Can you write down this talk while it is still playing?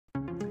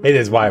Hey,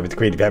 this is Wyatt with the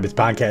Creative Habits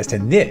Podcast,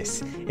 and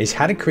this is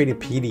how to create a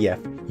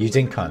PDF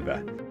using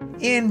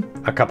Canva in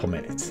a couple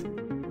minutes.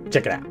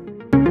 Check it out.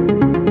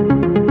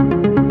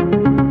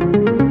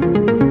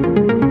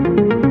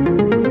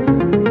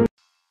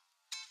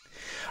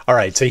 All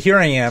right, so here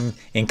I am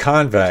in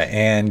Canva,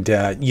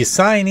 and you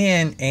sign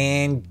in,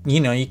 and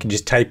you can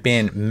just type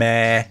in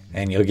meh,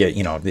 and you'll get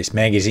this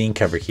magazine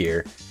cover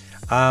here.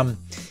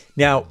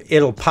 Now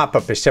it'll pop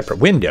up a separate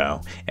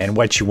window, and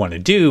what you want to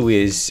do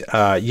is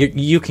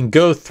you can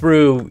go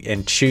through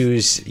and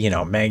choose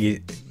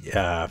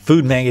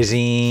food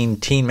magazine,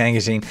 teen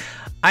magazine.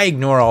 I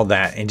ignore all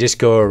that and just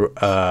go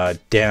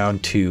down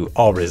to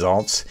all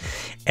results.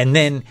 And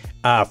then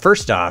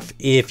first off,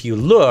 if you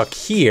look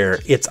here,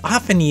 it's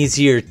often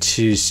easier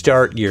to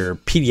start your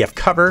PDF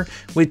cover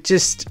with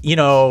just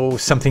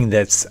something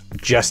that's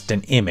just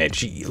an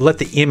image. You let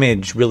the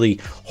image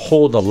really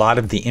hold a lot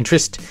of the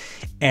interest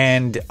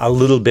and a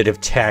little bit of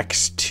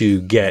text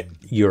to get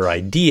your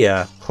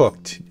idea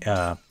hooked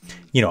a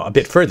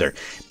bit further.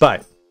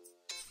 But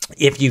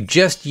if you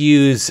just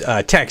use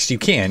text, you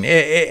can.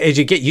 As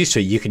you get used to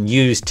it, you can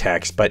use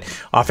text, but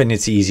often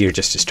it's easier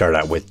just to start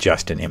out with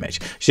just an image.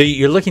 So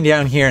you're looking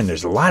down here, and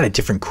there's a lot of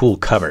different cool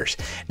covers.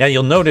 Now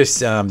you'll notice,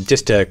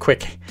 just a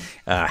quick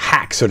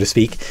hack, so to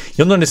speak,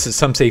 you'll notice that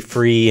some say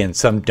free and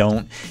some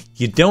don't.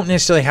 You don't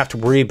necessarily have to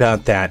worry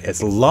about that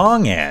as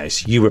long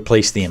as you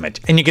replace the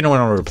image. And you're going to want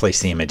to replace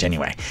the image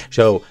anyway.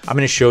 So I'm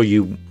going to show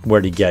you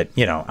where to get,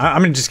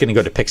 I'm just going to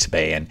go to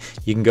Pixabay, and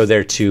you can go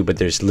there too, but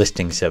there's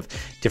listings of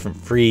different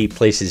free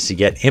places to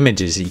get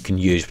images that you can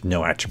use with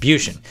no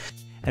attribution.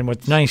 And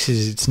what's nice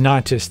is it's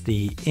not just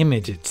the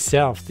image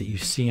itself that you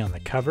see on the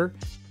cover,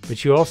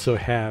 but you also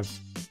have,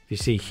 you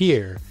see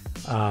here,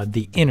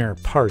 the inner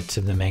parts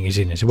of the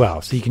magazine as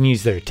well. So you can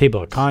use their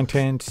table of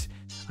contents,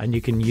 and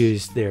you can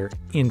use their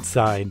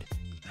inside,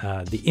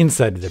 the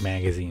inside of the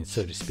magazine,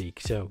 so to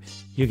speak. So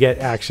you get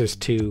access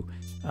to,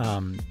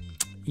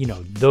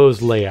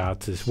 those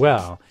layouts as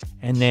well.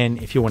 And then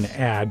if you want to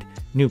add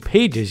new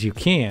pages, you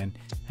can,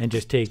 and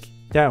just take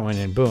that one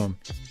and boom,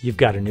 you've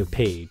got a new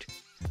page.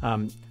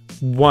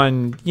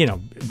 One,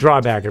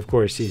 drawback, of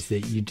course, is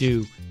that you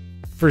do,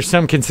 for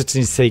some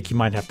consistency's sake, you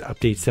might have to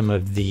update some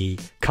of the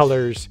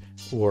colors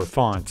or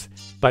fonts.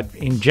 But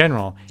in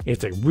general,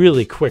 it's a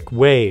really quick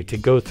way to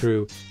go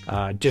through,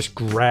 just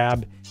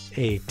grab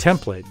a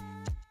template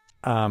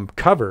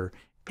cover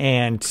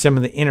and some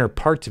of the inner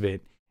parts of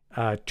it,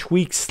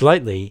 tweak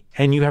slightly,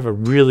 and you have a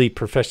really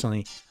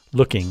professionally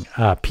looking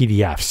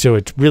PDF. So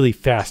it's really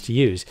fast to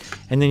use.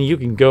 And then you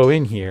can go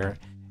in here,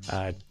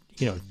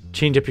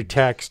 change up your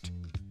text,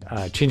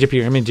 change up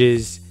your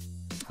images,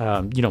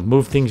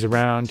 move things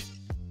around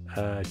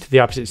to the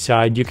opposite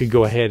side. You could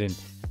go ahead and,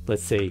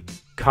 let's say,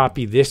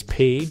 copy this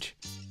page.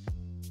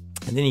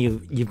 And then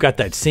you've got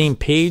that same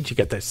page, you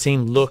got that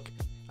same look,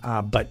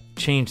 but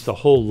change the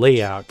whole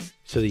layout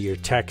so that your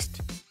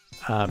text,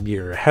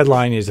 your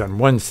headline is on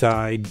one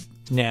side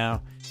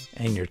now,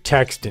 and your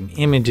text and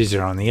images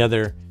are on the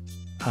other.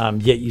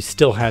 Yet you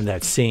still have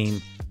that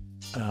same,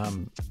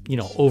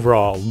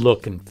 overall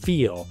look and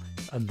feel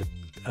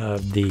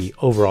of the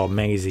overall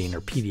magazine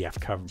or PDF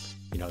cover,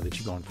 that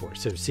you're going for.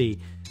 So see,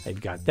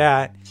 you've got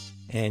that,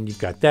 and you've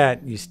got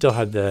that. You still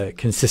have the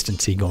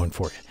consistency going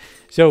for you.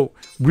 So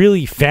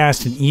really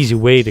fast and easy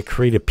way to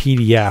create a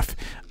PDF,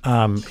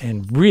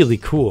 and really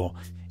cool.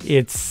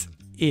 It's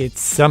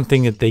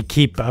something that they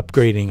keep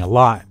upgrading a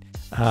lot.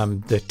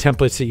 The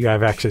templates that you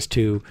have access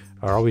to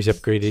are always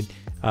upgraded.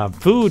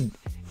 Food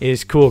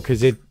is cool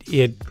because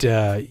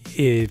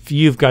if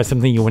you've got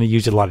something you want to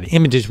use a lot of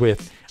images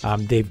with,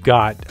 they've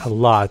got a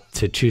lot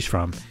to choose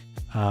from.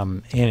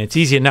 And it's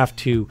easy enough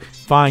to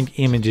find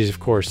images, of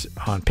course,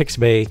 on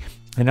Pixabay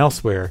and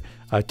elsewhere,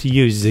 to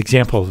use as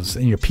examples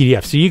in your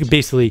PDF. So you can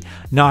basically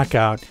knock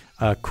out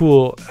a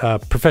cool,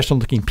 professional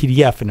looking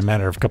PDF in a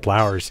matter of a couple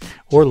hours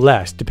or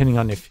less, depending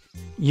on if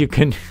you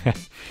can,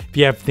 if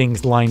you have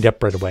things lined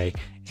up right away.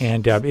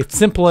 And it's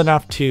simple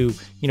enough to,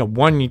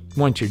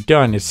 once you're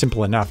done, it's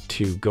simple enough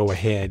to go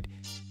ahead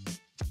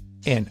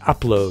and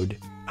upload,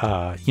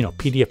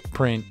 PDF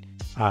print.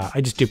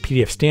 I just do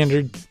PDF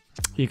standard.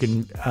 You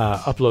can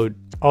upload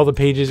all the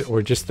pages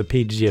or just the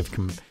pages you have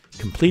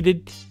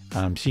completed.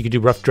 So you could do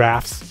rough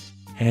drafts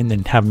and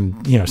then have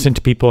them, sent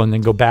to people, and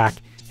then go back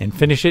and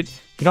finish it.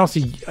 You can also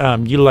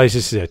utilize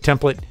this as a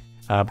template.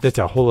 That's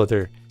a whole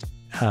other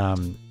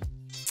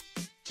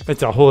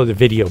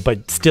video.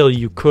 But still,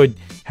 you could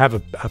have a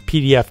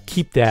PDF,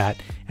 keep that,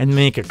 and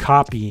make a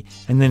copy.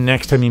 And then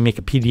next time you make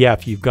a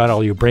PDF, you've got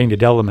all your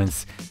branded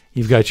elements.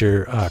 You've got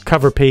your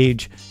cover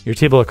page, your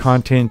table of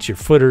contents, your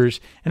footers,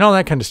 and all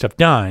that kind of stuff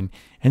done.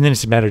 And then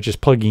it's a matter of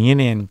just plugging it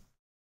in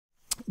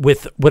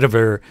with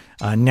whatever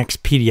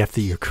next PDF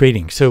that you're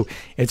creating. So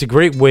it's a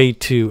great way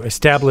to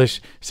establish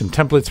some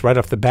templates right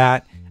off the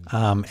bat,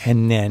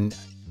 and then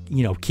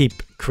keep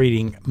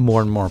creating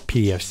more and more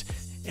PDFs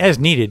as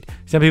needed.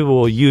 Some people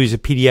will use a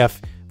PDF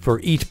for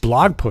each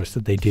blog post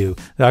that they do.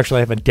 They'll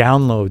actually have a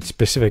download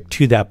specific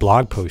to that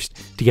blog post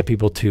to get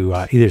people to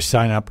either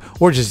sign up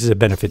or just as a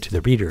benefit to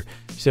the reader.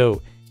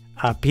 So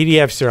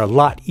PDFs are a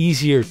lot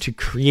easier to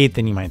create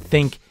than you might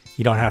think.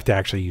 You don't have to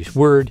actually use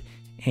Word,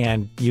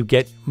 and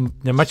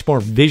they're much more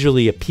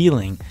visually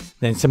appealing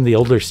than some of the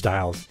older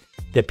styles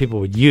that people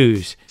would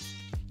use.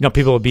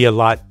 People would be a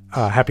lot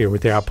happier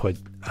with the output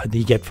that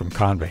you get from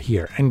Canva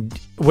here. And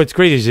what's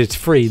great is it's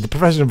free. The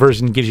professional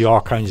version gives you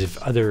all kinds of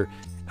other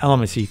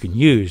elements that you can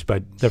use,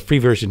 but the free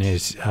version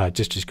is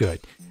just as good.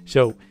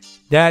 So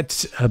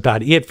that's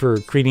about it for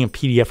creating a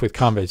PDF with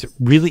Canva. It's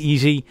really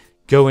easy.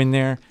 Go in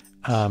there,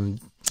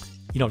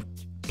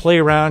 play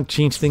around,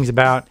 change things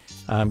about,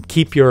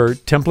 keep your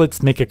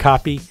templates, make a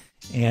copy,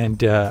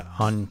 and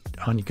on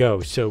you go.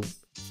 So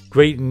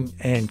great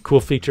and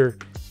cool feature,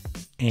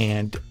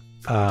 and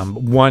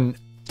one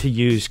to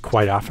use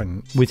quite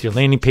often with your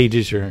landing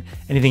pages or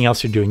anything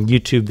else you're doing,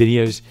 YouTube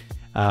videos.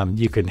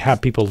 You can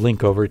have people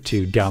link over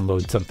to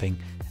download something.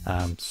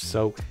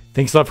 So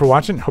thanks a lot for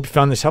watching. Hope you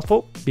found this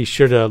helpful. Be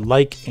sure to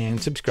like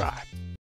and subscribe.